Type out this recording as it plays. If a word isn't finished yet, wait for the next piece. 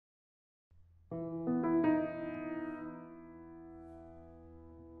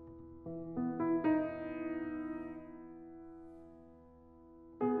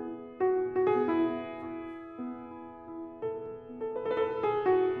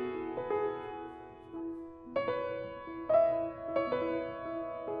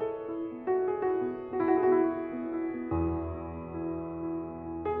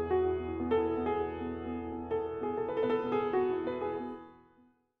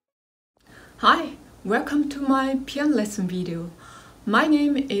Hi, welcome to my piano lesson video. My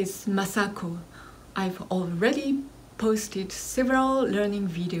name is Masako. I've already posted several learning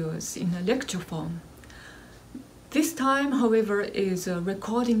videos in a lecture form. This time, however, is a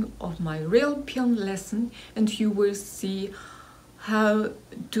recording of my real piano lesson, and you will see how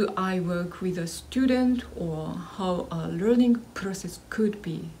do I work with a student or how a learning process could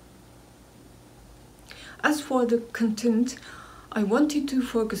be. As for the content, I wanted to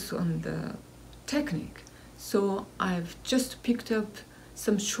focus on the technique, so I've just picked up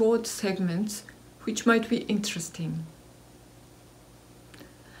some short segments which might be interesting.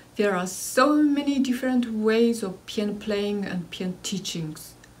 There are so many different ways of piano playing and piano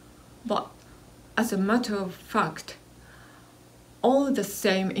teachings, but as a matter of fact, all the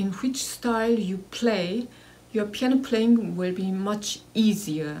same in which style you play, your piano playing will be much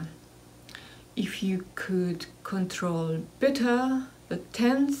easier if you could control better the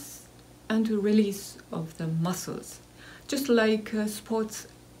tense and release of the muscles, just like a sports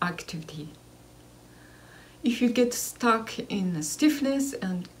activity. If you get stuck in a stiffness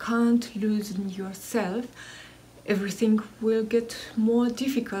and can't loosen yourself, everything will get more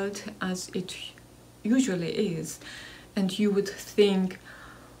difficult, as it usually is, and you would think,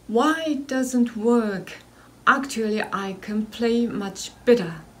 why it doesn't work? Actually, I can play much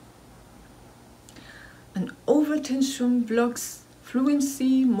better. And overtension blocks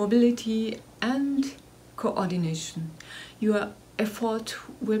fluency, mobility, and coordination. Your effort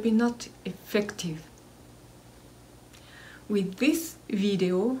will be not effective. With this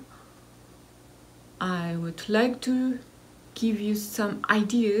video, I would like to give you some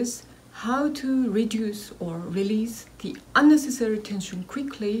ideas how to reduce or release the unnecessary tension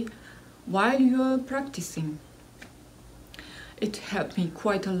quickly while you are practicing. It helped me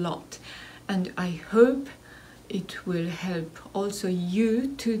quite a lot, and I hope it will help also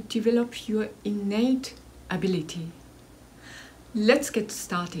you to develop your innate ability. Let's get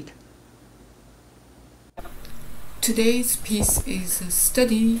started. Today's piece is a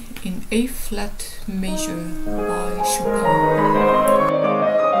study in A-flat major by Chopin.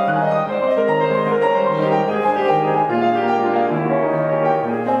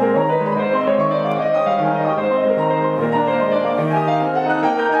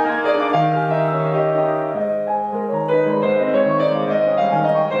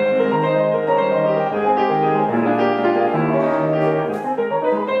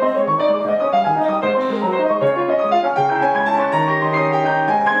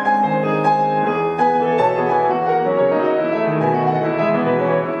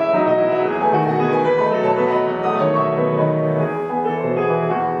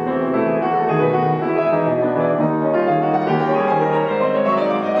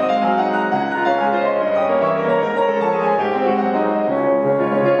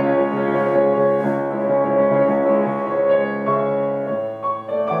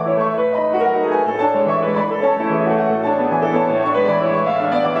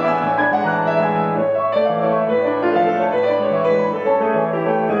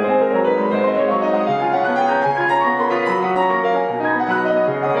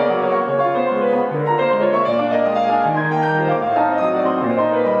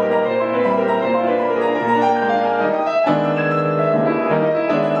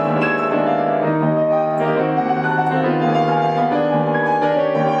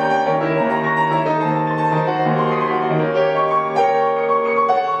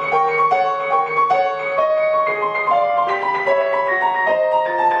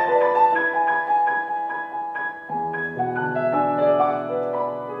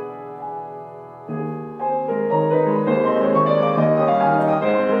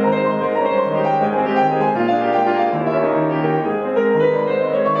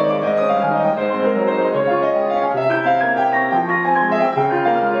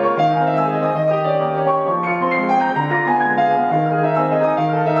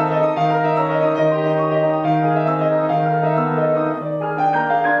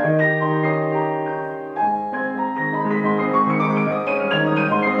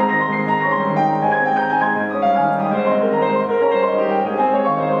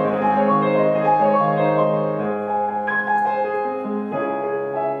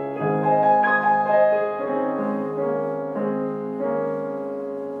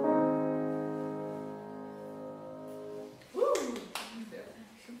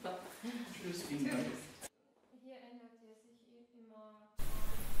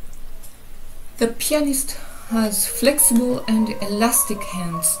 The pianist has flexible and elastic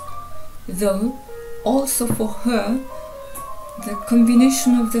hands, though also for her the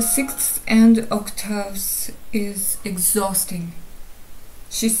combination of the sixths and octaves is exhausting.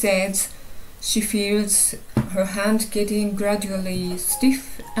 She says She feels her hand getting gradually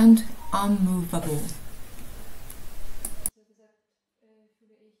stiff and unmovable.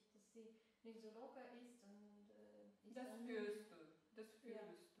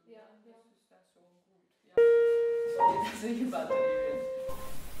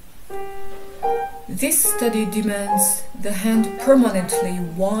 This study demands the hand permanently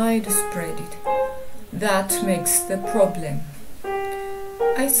widespread. That makes the problem.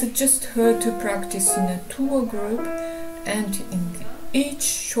 I suggest her to practice in a tour group and in each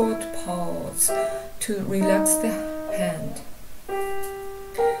short pause to relax the hand.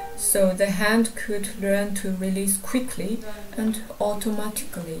 So the hand could learn to release quickly and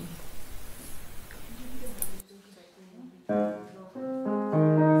automatically.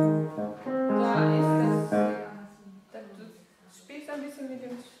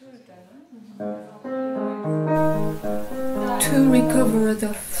 To recover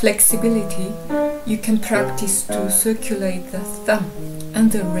the flexibility, you can practice to circulate the thumb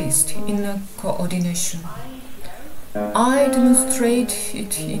and the wrist in a coordination. I demonstrate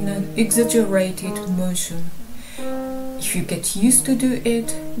it in an exaggerated motion. If you get used to do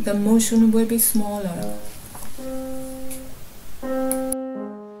it, the motion will be smaller.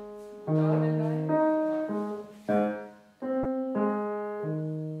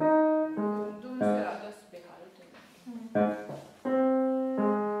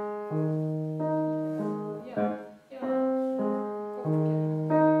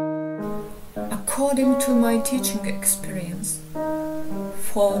 According to my teaching experience,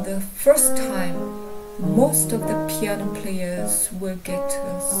 for the first time, most of the piano players will get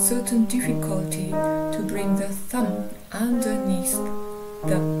a certain difficulty to bring the thumb underneath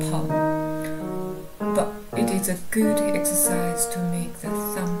the palm. But it is a good exercise to make the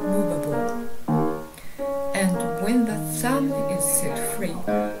thumb movable. And when the thumb is set free,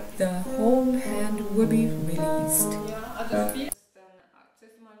 the whole hand will be released.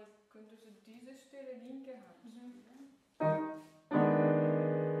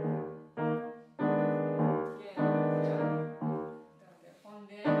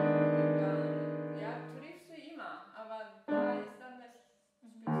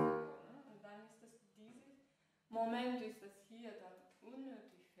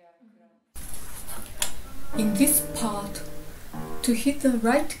 In this part, to hit the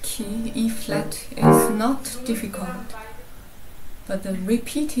right key E flat is not difficult, but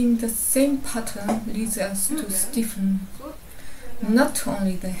repeating the same pattern leads us to stiffen not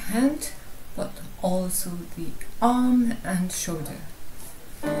only the hand, but also the arm and shoulder.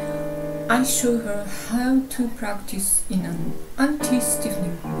 I show her how to practice in an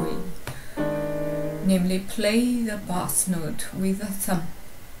anti-stiffening way, namely play the bass note with the thumb.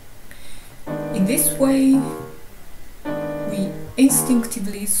 In this way, we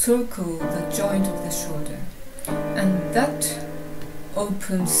instinctively circle the joint of the shoulder, and that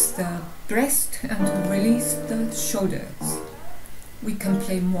opens the breast and releases the shoulders. We can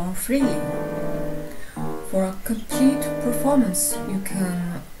play more freely. For a complete performance, you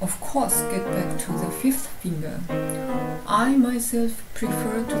can, of course, get back to the fifth finger. I myself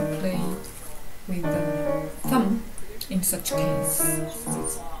prefer to play with the thumb in such case.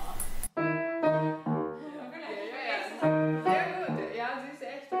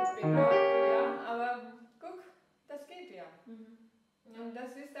 Und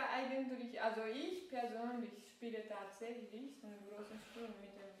das ist da eigentlich, also ich persönlich spiele tatsächlich so eine große Stunde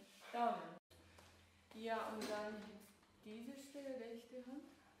mit dem Daumen. Ja, und dann diese Stelle, rechte Hand.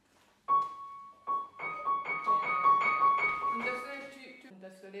 Und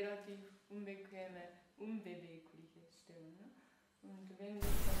das ist relativ unbequeme, unbewegliche Stelle. Ne? Und wenn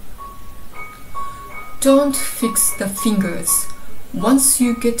Don't fix the fingers. Once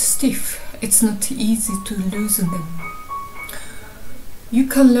you get stiff, it's not easy to loosen them. You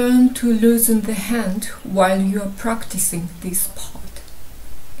can learn to loosen the hand while you are practicing this part.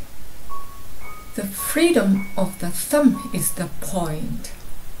 The freedom of the thumb is the point.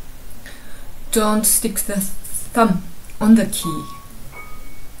 Don't stick the thumb on the key.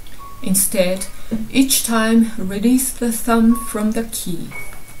 Instead, each time release the thumb from the key.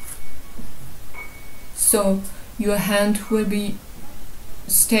 So your hand will be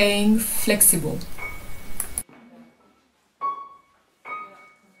staying flexible.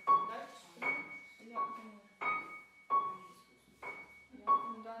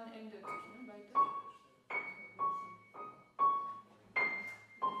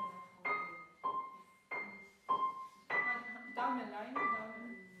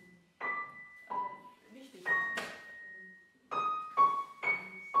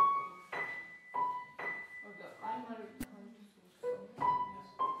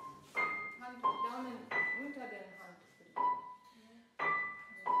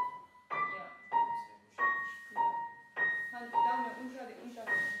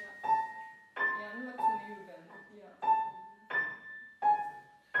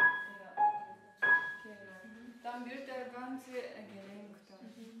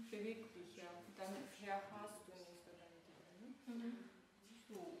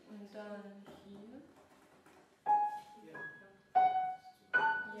 dann hier.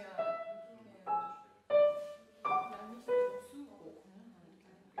 Ja, nicht zu hoch, ne?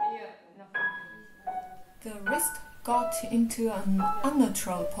 Eher nach unten. The wrist got into an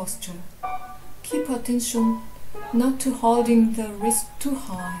unnatural posture. Keep attention not to holding the wrist too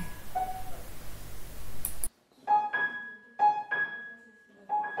high.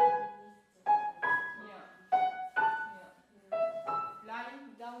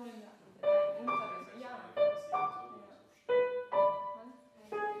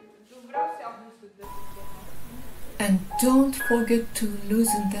 And don't forget to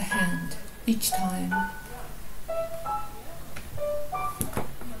loosen the hand each time.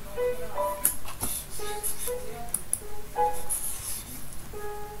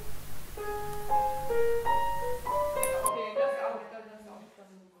 Okay, das auch.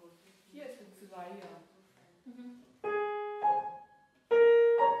 Hier ist die 2, ja.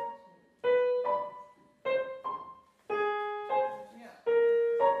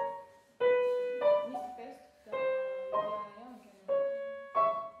 Nicht fest, da, ja, genau.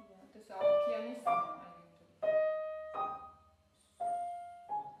 Ja, das ist auch Pianisten eigentlich.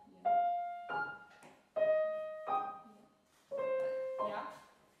 Ja,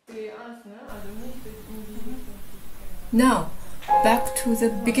 B1, ne? Also nicht in die Richtung. Now, back to the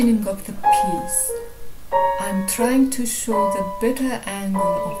beginning of the piece. I'm trying to show the better angle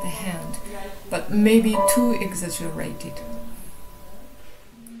of the hand, but maybe too exaggerated.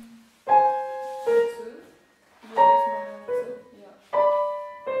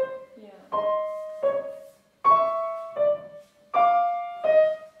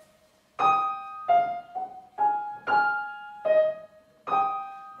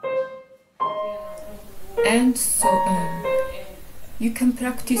 And so on. You can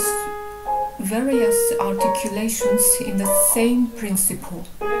practice various articulations in the same principle.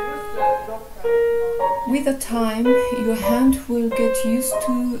 With the time, your hand will get used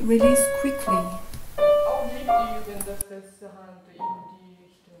to release quickly. Auch nicht üben, dass das Hand in die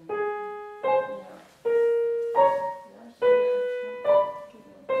Richtung. Ja. Ja, hier.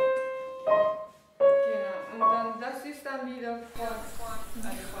 Genau. Und dann, das ist dann wieder von.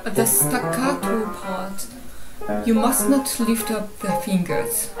 The staccato part, you must not lift up the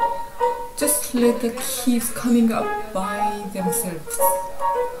fingers. Just let the keys coming up by themselves.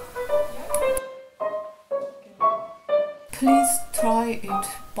 Please try it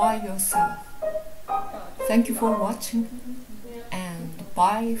by yourself. Thank you for watching and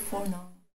bye for now.